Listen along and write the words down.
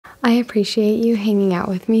I appreciate you hanging out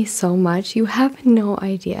with me so much. You have no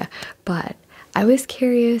idea, but I was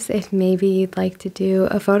curious if maybe you'd like to do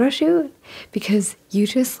a photo shoot because you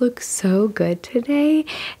just look so good today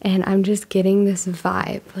and I'm just getting this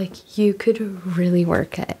vibe like you could really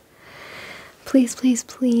work it. Please, please,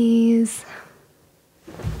 please.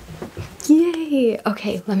 Yay!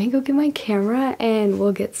 Okay, let me go get my camera and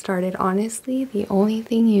we'll get started. Honestly, the only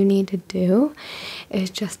thing you need to do is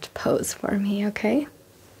just pose for me, okay?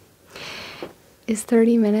 Is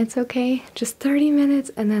 30 minutes okay? Just 30 minutes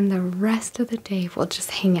and then the rest of the day we'll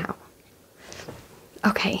just hang out.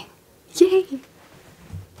 Okay. Yay!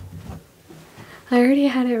 I already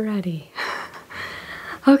had it ready.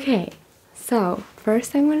 Okay, so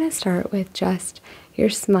first I'm going to start with just your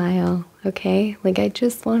smile, okay? Like I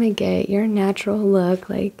just want to get your natural look,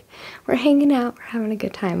 like we're hanging out, we're having a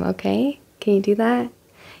good time, okay? Can you do that?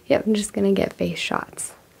 Yep, I'm just going to get face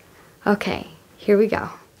shots. Okay, here we go.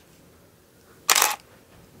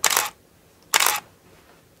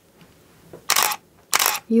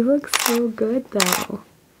 You look so good though.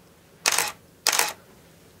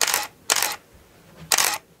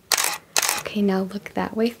 Okay, now look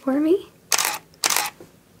that way for me.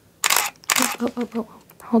 Oh.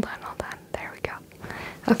 Hold on. There we go.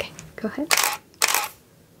 Okay, go ahead.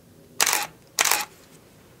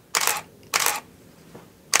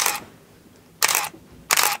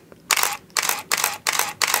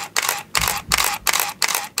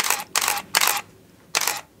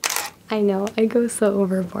 I know, I go so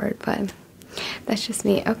overboard, but that's just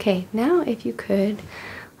me. Okay, now if you could,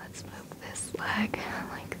 let's move this leg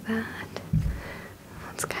like that.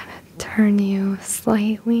 Let's kind of turn you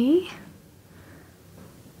slightly.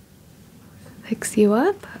 Fix you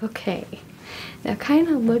up. Okay. Now kind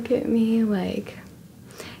of look at me like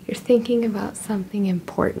you're thinking about something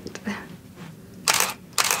important.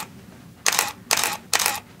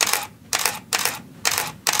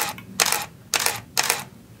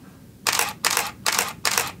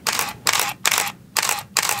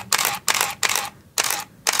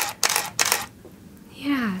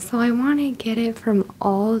 Yeah, so I want to get it from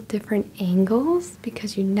all different angles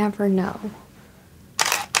because you never know.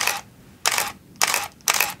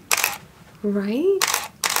 Right?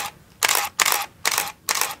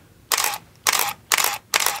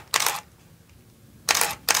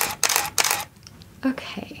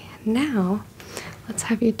 Okay, now let's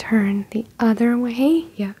have you turn the other way.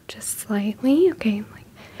 Yep, just slightly. Okay,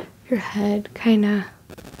 like your head kind of,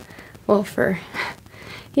 well,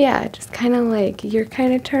 yeah, just kind of like you're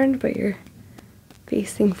kind of turned, but you're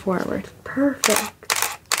facing forward. Perfect.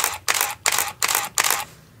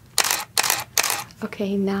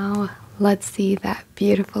 Okay, now let's see that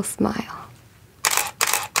beautiful smile.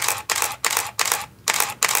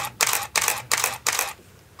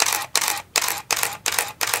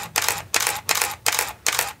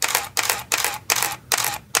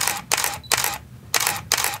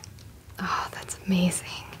 Oh, that's amazing.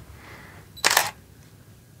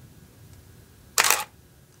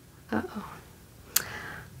 Uh-oh. I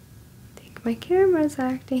think my camera's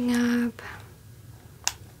acting up.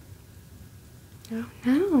 Oh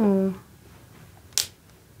no.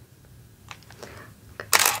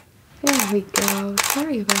 Okay. There we go.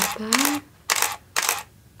 Sorry about that.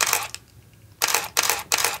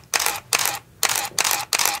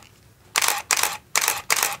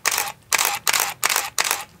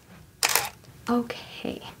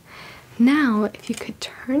 Okay. Now, if you could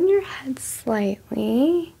turn your head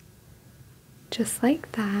slightly, just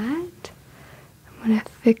like that. I'm gonna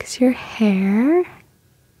fix your hair.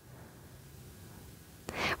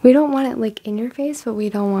 We don't want it like in your face, but we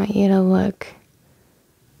don't want you to look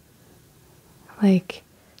like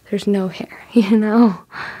there's no hair, you know?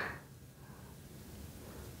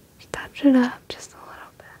 Touch it up just a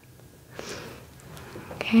little bit.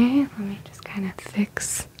 Okay, let me just kind of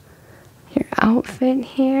fix your outfit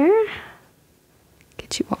here.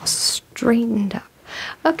 Get you all straightened up.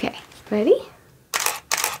 Okay, ready?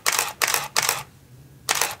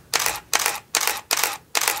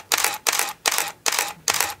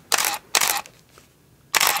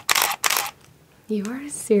 You are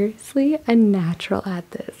seriously a natural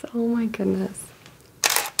at this. Oh my goodness.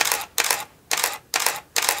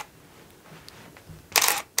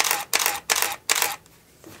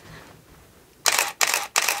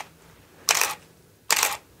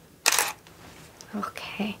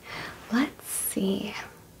 Okay, let's see.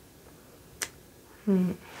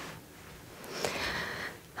 Okay,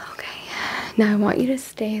 now I want you to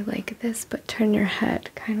stay like this, but turn your head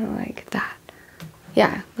kind of like that.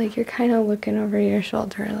 Yeah, like you're kind of looking over your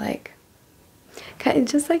shoulder, like, kind of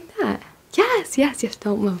just like that. Yes,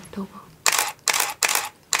 don't move, don't move.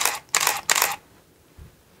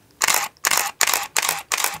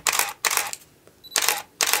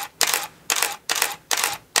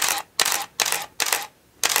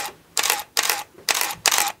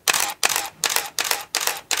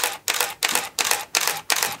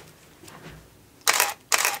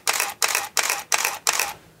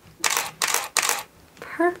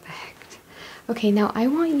 Okay, now I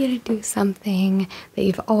want you to do something that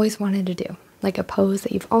you've always wanted to do, like a pose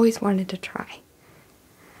that you've always wanted to try.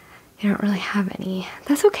 You don't really have any.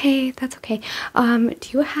 That's okay. That's okay. Do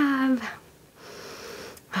you have,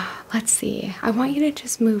 let's see. I want you to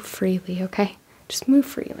just move freely, okay? Just move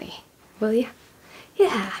freely. Will you?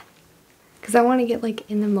 Yeah. Because I want to get like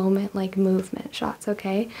in the moment, like movement shots,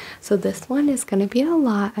 okay? So this one is going to be a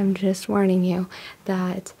lot. I'm just warning you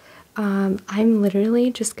that I'm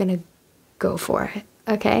literally just going to go for it,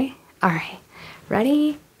 okay? All right.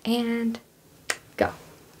 Ready? And go.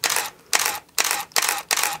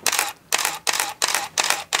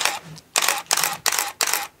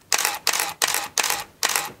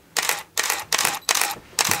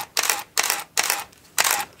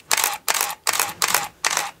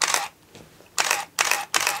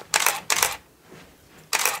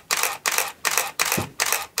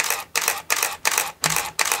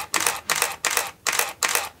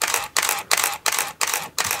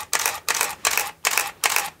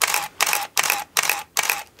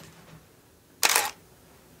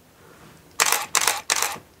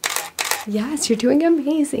 Yes, you're doing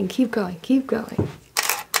amazing. Keep going, keep going.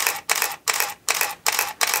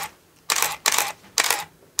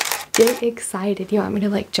 Get excited. You want me to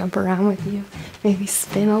like jump around with you? Maybe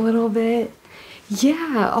spin a little bit?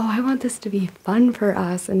 Yeah. Oh, I want this to be fun for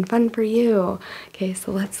us and fun for you. Okay,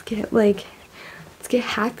 so let's get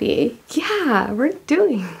happy. Yeah, we're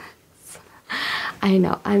doing this. I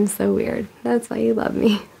know, I'm so weird. That's why you love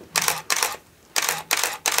me.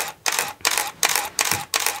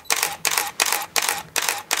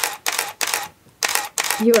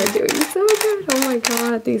 You are doing so good. Oh my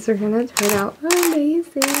god, these are gonna turn out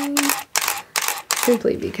amazing.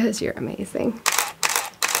 Simply because you're amazing.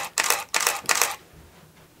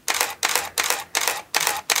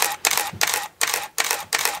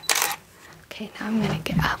 Okay, now I'm gonna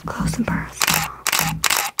get up close and personal.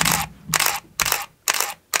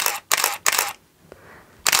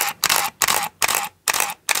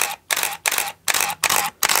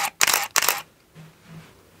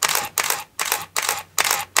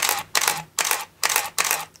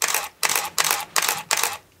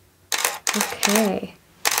 Okay,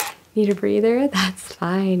 need a breather? That's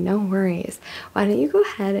fine, no worries. Why don't you go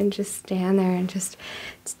ahead and just stand there and just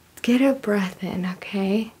get a breath in,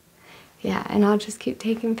 okay? Yeah, and I'll just keep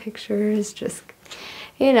taking pictures, just,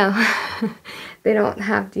 you know, you don't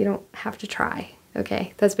have to try,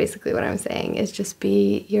 okay? That's basically what I'm saying, is just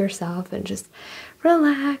be yourself and just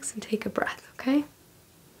relax and take a breath, okay?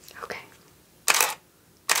 Okay.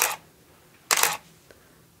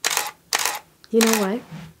 You know what?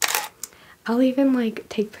 I'll even like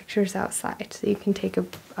take pictures outside so you can take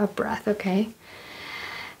a breath, okay?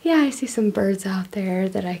 Yeah, I see some birds out there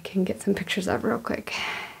that I can get some pictures of real quick.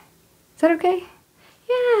 Is that okay?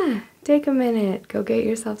 Yeah, take a minute. Go get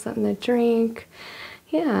yourself something to drink.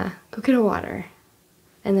 Yeah, go get a water.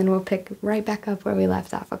 And then we'll pick right back up where we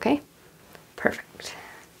left off, okay? Perfect.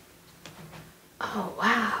 Oh,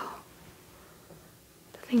 wow.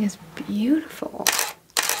 The thing is beautiful.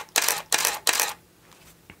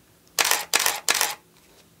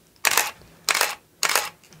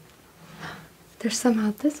 There's some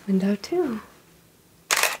out this window too.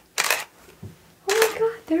 Oh my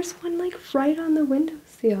god, there's one like right on the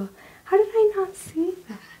windowsill. How did I not see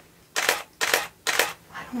that?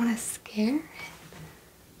 I don't want to scare it.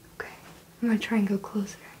 Okay, I'm gonna try and go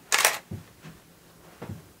closer.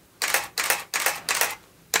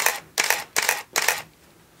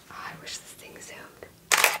 Oh, I wish this thing zoomed.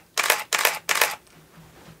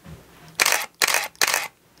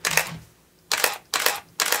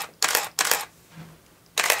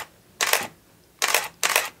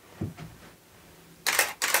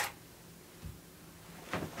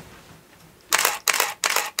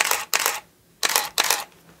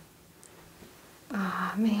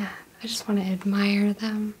 Oh man, I just want to admire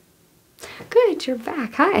them. Good, you're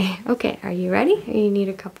back. Hi. Okay, are you ready? Or you need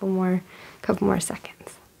a couple more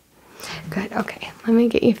seconds. Good. Okay, let me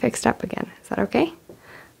get you fixed up again. Is that okay?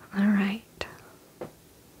 All right.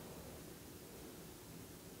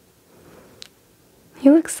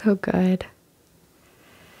 You look so good.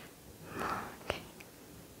 Okay,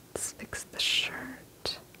 let's fix the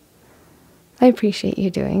shirt. I appreciate you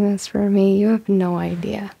doing this for me. You have no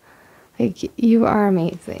idea. Like, you are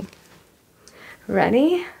amazing.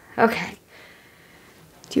 Ready? Okay.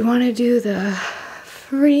 Do you want to do the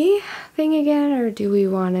free thing again, or do we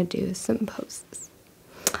want to do some poses?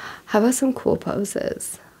 How about some cool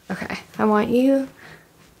poses? Okay, I want you,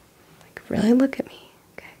 like, really look at me.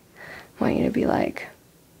 Okay, I want you to be like,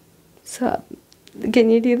 sup?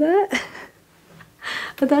 Can you do that?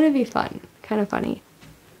 But that'd be fun, kind of funny.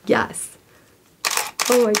 Yes.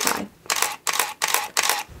 Oh my god.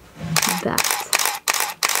 That.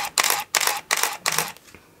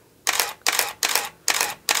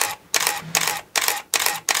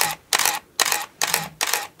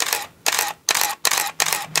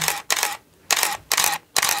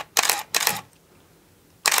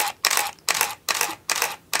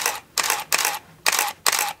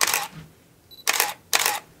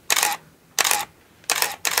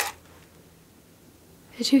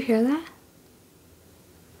 Did you hear that?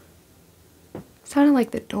 Sounded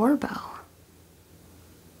like the doorbell.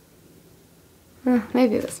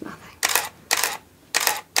 Maybe it was nothing.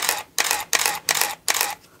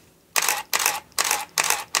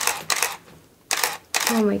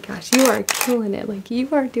 Oh my gosh, you are killing it. Like, you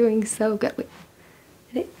are doing so good. Wait,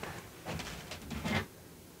 did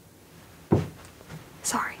it?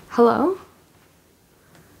 Sorry. Hello?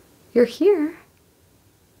 You're here?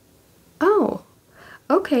 Oh,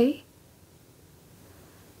 okay.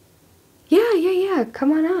 Yeah.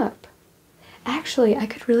 Come on up. Actually, I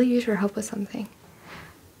could really use your help with something.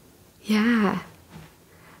 Yeah.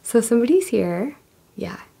 So somebody's here.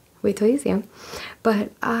 Yeah. Wait till you see him.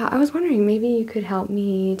 But I was wondering, maybe you could help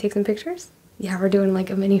me take some pictures? Yeah, we're doing like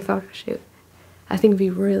a mini photo shoot. I think it'd be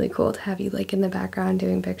really cool to have you like in the background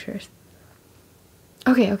doing pictures.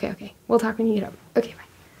 Okay. We'll talk when you get up. Okay,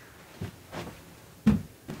 bye.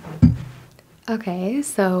 Okay,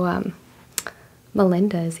 so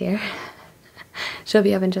Melinda is here. She'll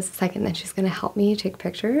be up in just a second, then she's gonna help me take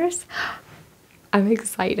pictures. I'm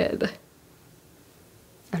excited.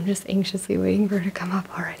 I'm just anxiously waiting for her to come up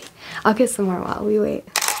already. I'll get some more while we wait.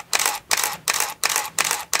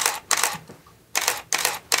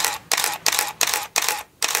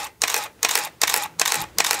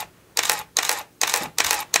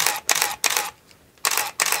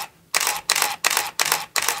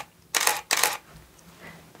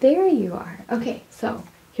 There you are. Okay, so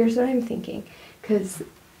here's what I'm thinking, because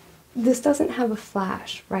this doesn't have a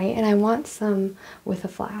flash, right? And I want some with a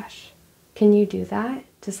flash. Can you do that?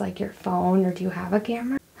 Just like your phone, or do you have a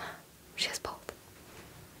camera? She has both.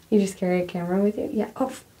 You just carry a camera with you? Yeah.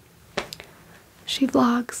 Oh, she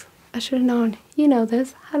vlogs. I should have known. You know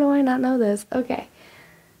this. How do I not know this? Okay,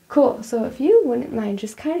 cool. So if you wouldn't mind,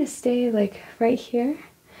 just kind of stay like right here.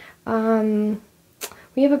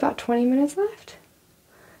 We have about 20 minutes left.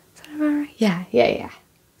 Is that about right? Yeah.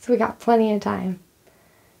 So we got plenty of time.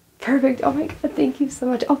 Perfect. Oh my god, thank you so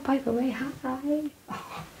much. Oh, by the way, hi.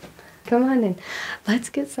 Oh, come on in. Let's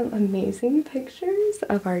get some amazing pictures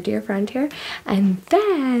of our dear friend here, and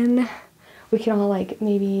then we can all like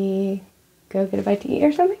maybe go get a bite to eat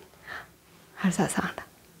or something. How does that sound?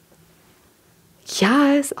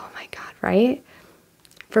 Yes. Oh my god, right?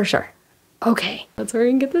 For sure. Okay, let's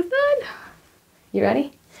hurry and get this done. You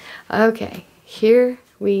ready? Okay, here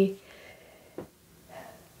we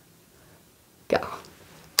go.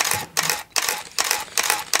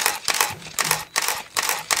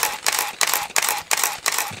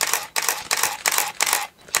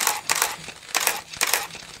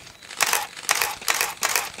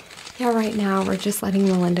 Yeah, right now we're just letting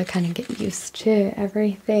Melinda kind of get used to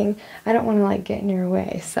everything. I don't want to like get in your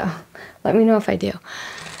way, so let me know if I do.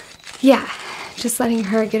 Yeah, just letting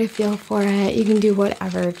her get a feel for it. You can do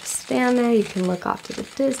whatever. Just stand there. You can look off to the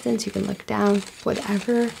distance. You can look down.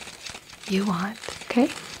 Whatever you want, okay?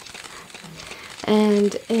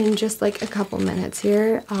 And in just like a couple minutes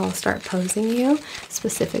here, I'll start posing you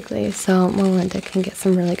specifically so Melinda can get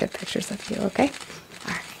some really good pictures of you, okay?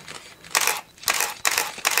 All right.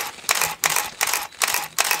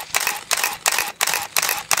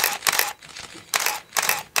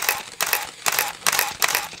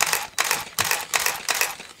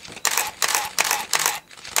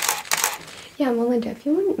 Yeah, Melinda, if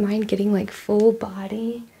you wouldn't mind getting like full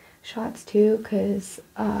body shots too, because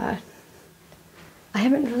I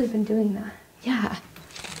haven't really been doing that. Yeah.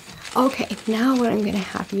 Okay, now what I'm gonna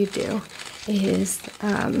have you do is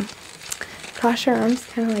cross your arms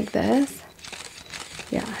kind of like this.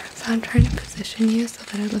 Yeah, so I'm trying to position you so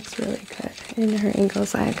that it looks really good in her ankle.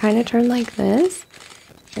 So I kind of turn like this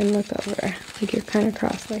and look over, like you're kind of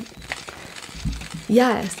cross-legged.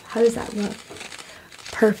 Yes, how does that look?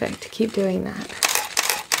 Perfect, keep doing that.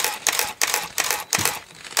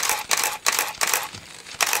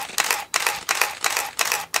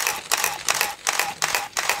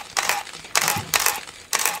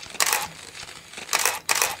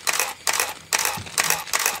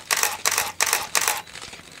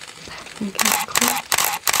 Okay, cool.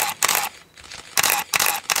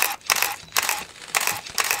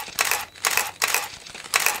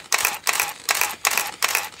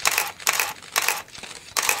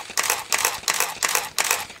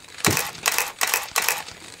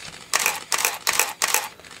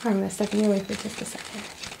 I'm gonna step in your way for just a second.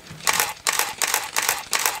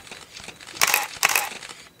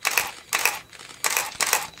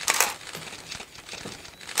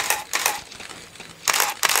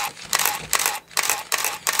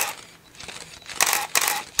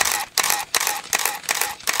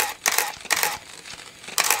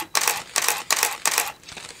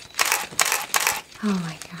 Oh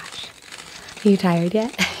my gosh. Are you tired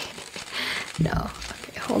yet? No.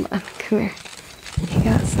 Okay, hold on. Come here. You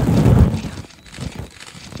got something on you.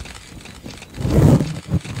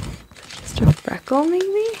 Just a freckle,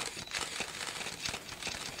 maybe?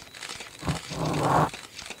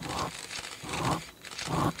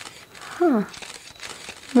 Huh.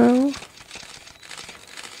 No.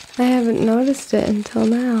 I haven't noticed it until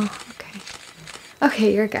now. Okay.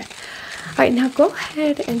 Okay, you're good. Alright, now go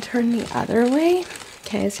ahead and turn the other way.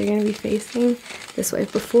 Okay, so you're going to be facing this way.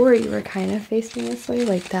 Before you were kind of facing this way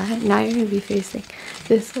like that. Now you're going to be facing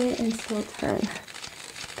this way and still turn.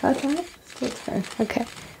 Got that? Still turn. Okay.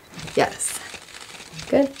 Yes.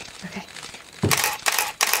 Good? Okay.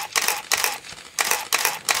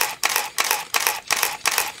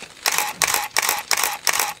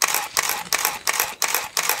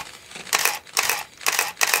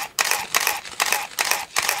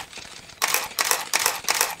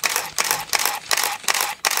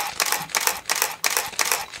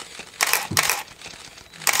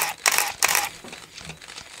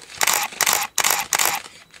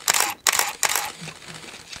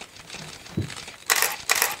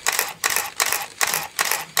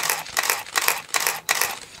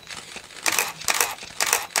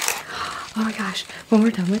 Oh my gosh, when we're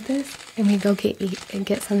done with this and we go get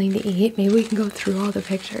something to eat, maybe we can go through all the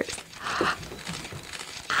pictures.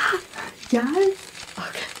 Yes?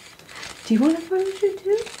 Okay. Do you want a photo shoot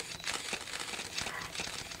too?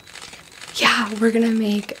 Yeah, we're gonna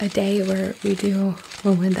make a day where we do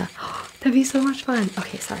Melinda. That'd be so much fun.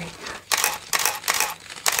 Okay, sorry.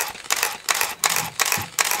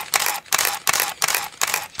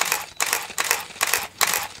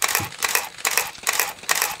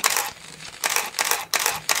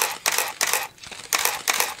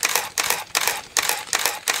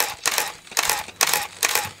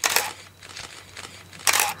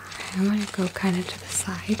 I'm gonna go kind of to the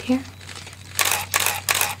side here.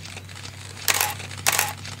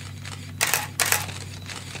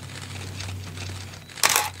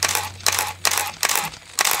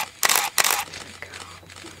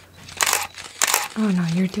 Oh no,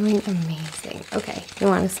 you're doing amazing. Okay, you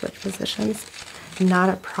want to switch positions? Not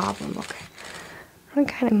a problem. Okay. I'm gonna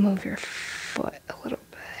kind of move your foot a little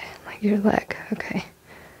bit, like your leg. Okay.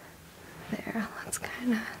 There.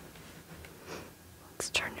 Let's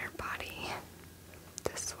turn your body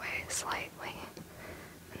this way slightly.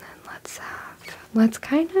 And then let's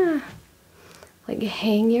kind of like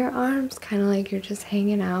hang your arms, kind of like you're just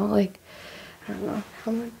hanging out. Like, I don't know,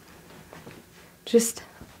 how much. Just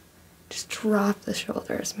drop the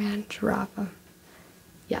shoulders, man. Drop them.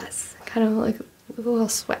 Yes. Kind of like with a little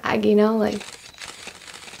swag, you know? Like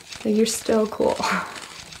you're still cool.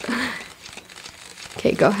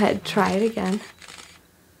 Okay, go ahead. Try it again.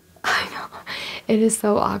 I know. It is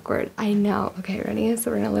so awkward. I know. Okay, ready?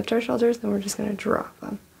 So we're going to lift our shoulders, then we're just going to drop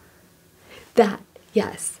them. That.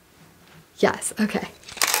 Yes. Yes. Okay.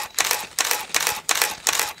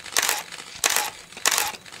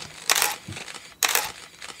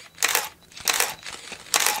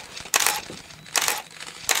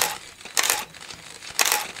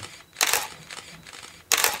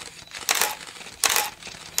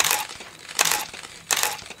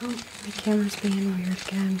 Oh, my camera's being weird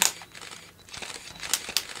again.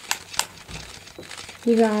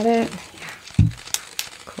 You got it? Yeah.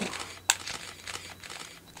 Cool.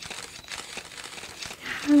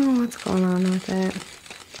 I don't know what's going on with it.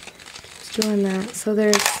 Just doing that. So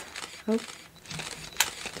there's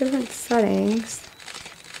different settings.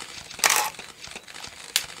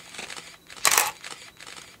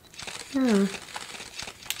 Yeah.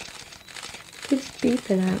 Keeps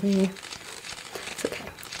beeping at me. It's okay.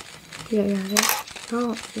 Yeah, I got it.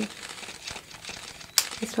 Oh,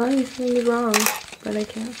 it's telling me something's wrong, but I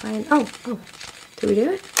can't find. Oh, did we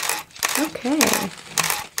do it? Okay.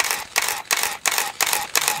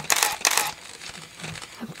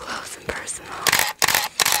 Up close and personal.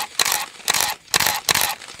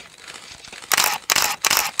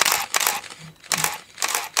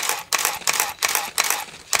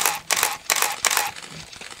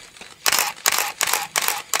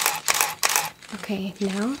 Okay,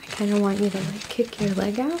 now I kind of want you to like kick your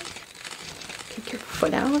leg out, kick your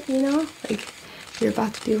foot out, you know, like you're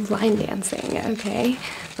about to do line dancing, okay?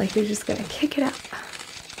 Like you're just gonna kick it out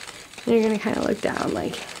And you're gonna kind of look down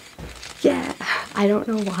like, yeah. I don't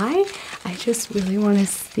know why. I just really want to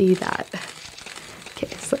see that.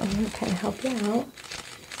 Okay, so I'm gonna kind of help you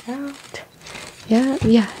out. Yeah,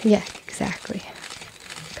 exactly.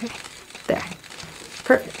 Okay, there.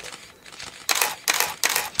 Perfect.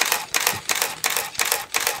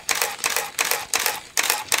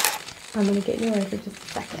 I'm gonna get yours for just a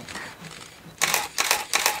second.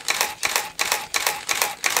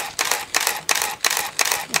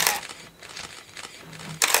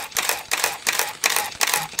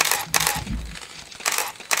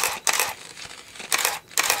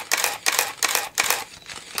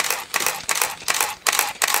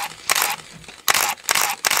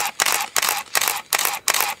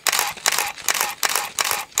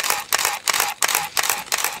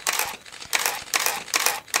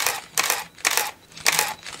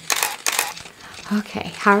 Okay,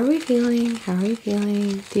 how are we feeling? How are we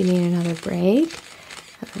feeling? Do you need another break?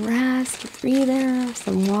 A rest, a breather,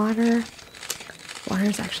 some water? Water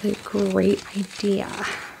is actually a great idea.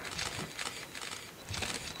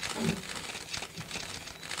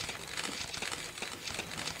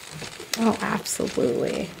 Oh,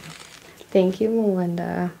 absolutely. Thank you,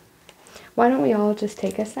 Melinda. Why don't we all just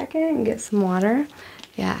take a second and get some water?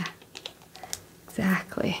 Yeah,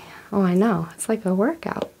 exactly. Oh, I know. It's like a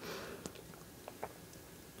workout.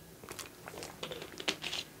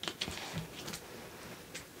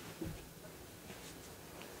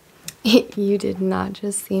 You did not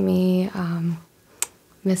just see me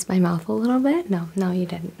miss my mouth a little bit? No, you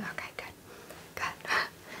didn't. Okay, good.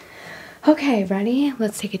 Okay, ready?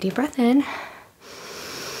 Let's take a deep breath in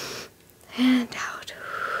and out.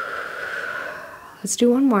 Let's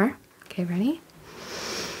do one more. Okay, ready?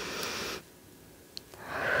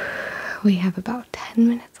 We have about 10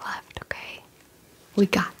 minutes left, okay? We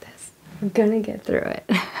got this. We're gonna get through it.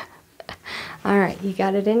 All right, you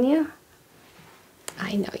got it in you?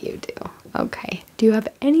 I know you do. Okay. Do you have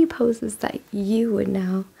any poses that you would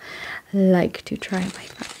now like to try, my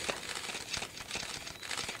friend?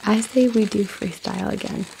 I say we do freestyle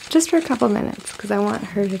again, just for a couple minutes, because I want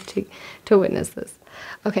her to witness this.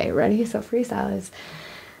 Okay, ready? So freestyle is,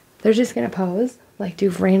 they're just gonna pose, like do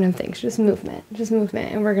random things, just movement,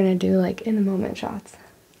 and we're gonna do like in the moment shots.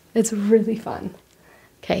 It's really fun.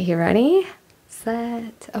 Okay, you ready?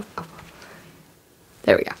 Set. Oh.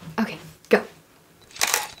 There we go. Okay, go.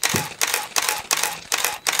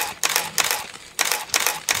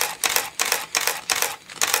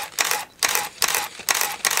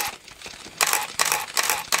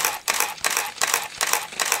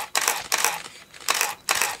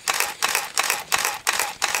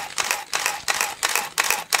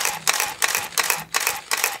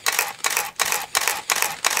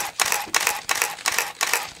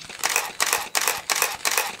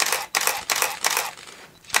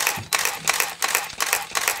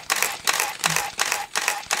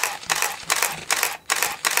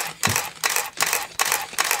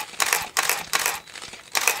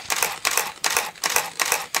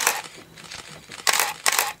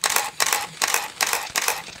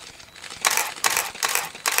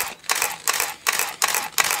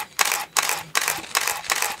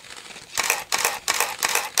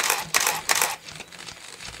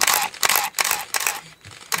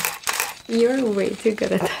 You're way too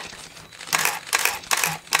good at this.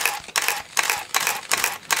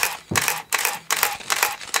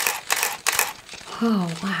 Oh,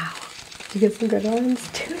 wow. You get some good ones?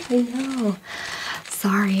 Dude, I know.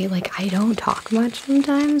 Sorry, like I don't talk much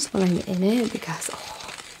sometimes when I'm in it because,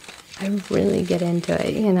 I really get into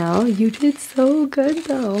it, you know? You did so good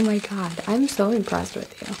though. Oh my God. I'm so impressed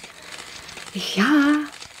with you. Yeah.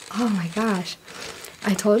 Oh my gosh.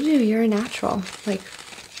 I told you you're a natural. Like,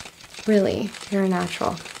 really, you're a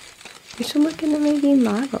natural. You should look into maybe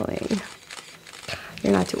modeling.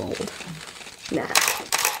 You're not too old. Nah.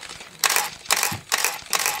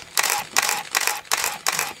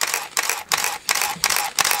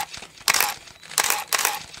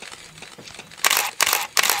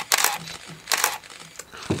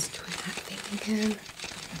 Oh, it's doing that thing again.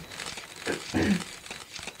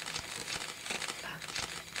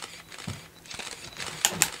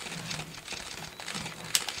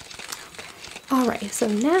 Alright, so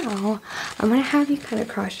now I'm going to have you kind of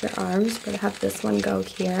cross your arms, but have this one go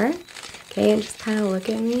here, okay, and just kind of look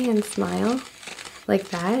at me and smile like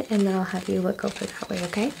that, and then I'll have you look over that way,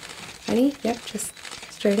 okay? Ready? Yep, just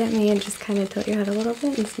straight at me and just kind of tilt your head a little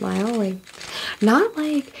bit and smile, like, not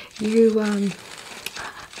like you,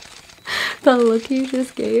 the look you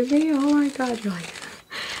just gave me, oh my God, you're like,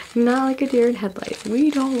 not like a deer in headlights.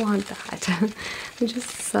 We don't want that. Just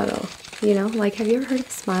subtle, you know? Like, have you ever heard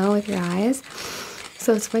of smile with your eyes?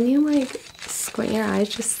 So it's when you like squint your eyes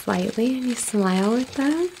just slightly and you smile with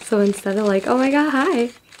them. So instead of like, oh my god, hi,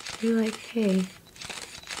 you're like, hey,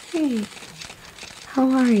 hey, how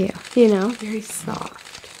are you? You know, very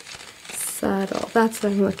soft, subtle. That's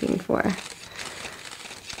what I'm looking for.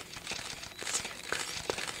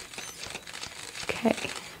 Okay.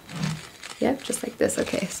 Yep, just like this.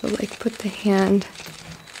 Okay, so like put the hand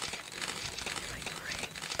like right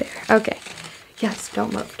there. Okay. Yes,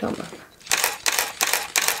 don't move, don't move.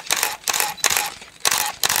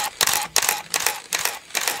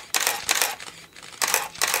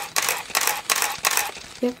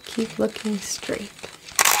 Yep, keep looking straight.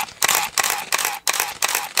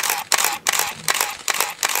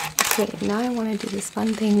 Okay, now I want to do this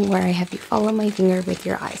fun thing where I have you follow my finger with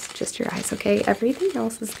your eyes. Just your eyes, okay? Everything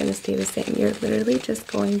else is going to stay the same. You're literally just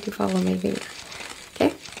going to follow my finger.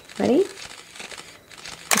 Okay, ready?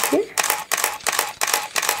 Up here.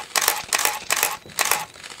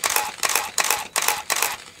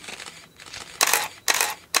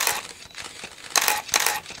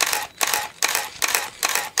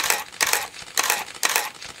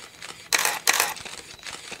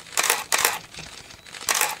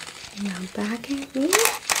 Now back at me.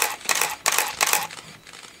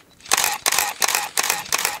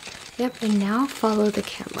 Yep, and now follow the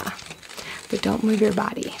camera, but don't move your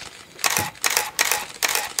body.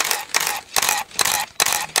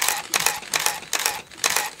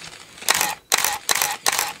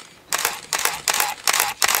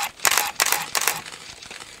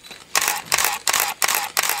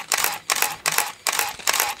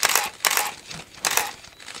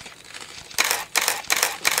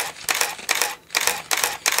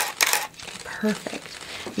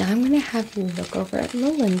 Perfect. Now I'm going to have you look over at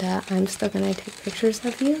Melinda. I'm still going to take pictures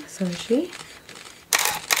of you. So is she.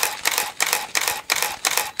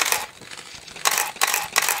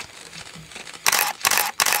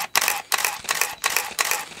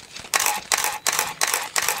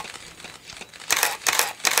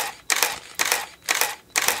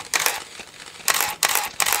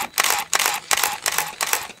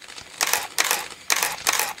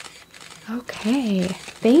 Okay,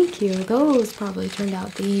 thank you. Those probably turned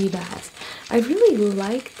out the best. I really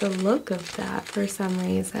like the look of that for some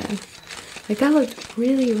reason. Like that looked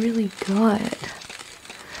really, really good.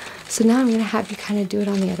 So now I'm going to have you kind of do it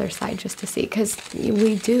on the other side just to see, because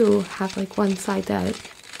we do have like one side that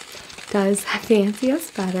does fancy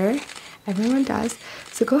us better. Everyone does.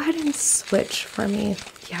 So go ahead and switch for me.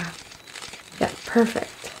 Yeah. Yeah,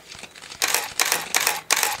 perfect.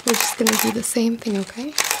 We're just going to do the same thing,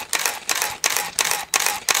 okay?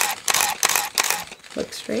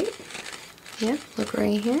 Look straight. Yeah, look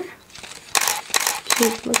right here.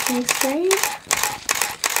 Keep looking straight.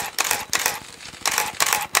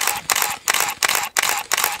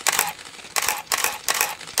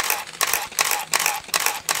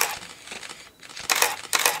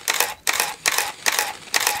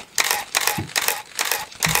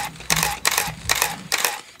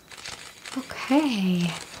 Okay.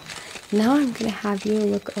 Now I'm going to have you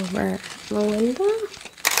look over at Melinda.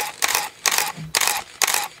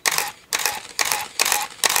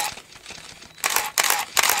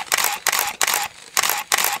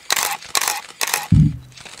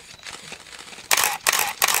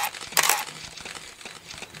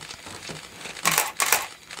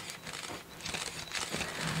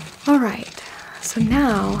 All right, so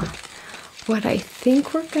now what I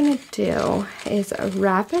think we're gonna do is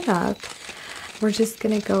wrap it up. We're just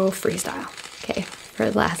gonna go freestyle, okay? For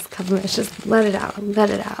the last couple minutes, just let it out,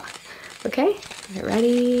 okay? All right,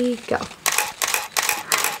 ready, go.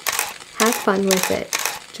 Have fun with it.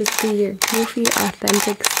 Just be your goofy,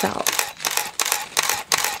 authentic self.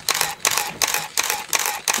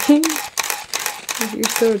 You're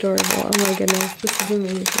so adorable, oh my goodness, this is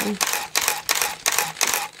amazing.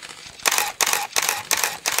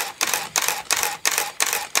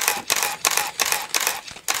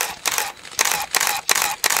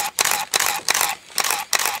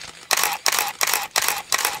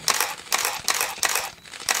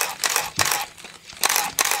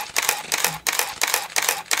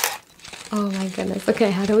 Oh my goodness. Okay,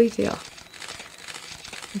 how do we feel?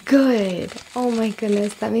 Good. Oh my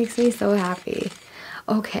goodness, that makes me so happy.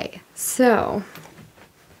 Okay, so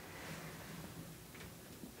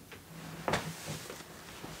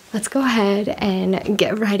let's go ahead and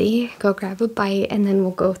get ready. Go grab a bite and then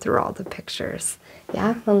we'll go through all the pictures.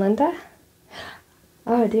 Yeah, Melinda?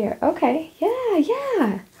 Oh dear. Okay.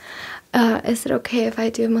 Yeah. Is it okay if I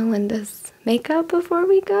do Melinda's makeup before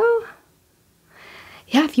we go?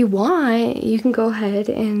 Yeah, if you want, you can go ahead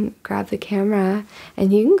and grab the camera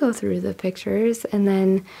and you can go through the pictures and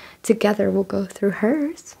then together we'll go through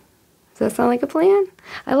hers. Does that sound like a plan?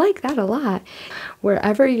 I like that a lot.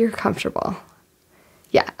 Wherever you're comfortable.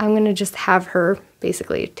 Yeah, I'm gonna just have her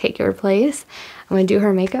basically take your place. I'm gonna do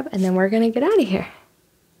her makeup and then we're gonna get out of here.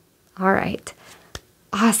 All right,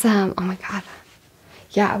 awesome. Oh my God.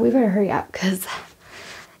 Yeah, we better hurry up because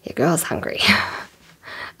your girl's hungry.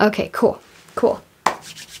 Okay, cool.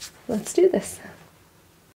 Let's do this.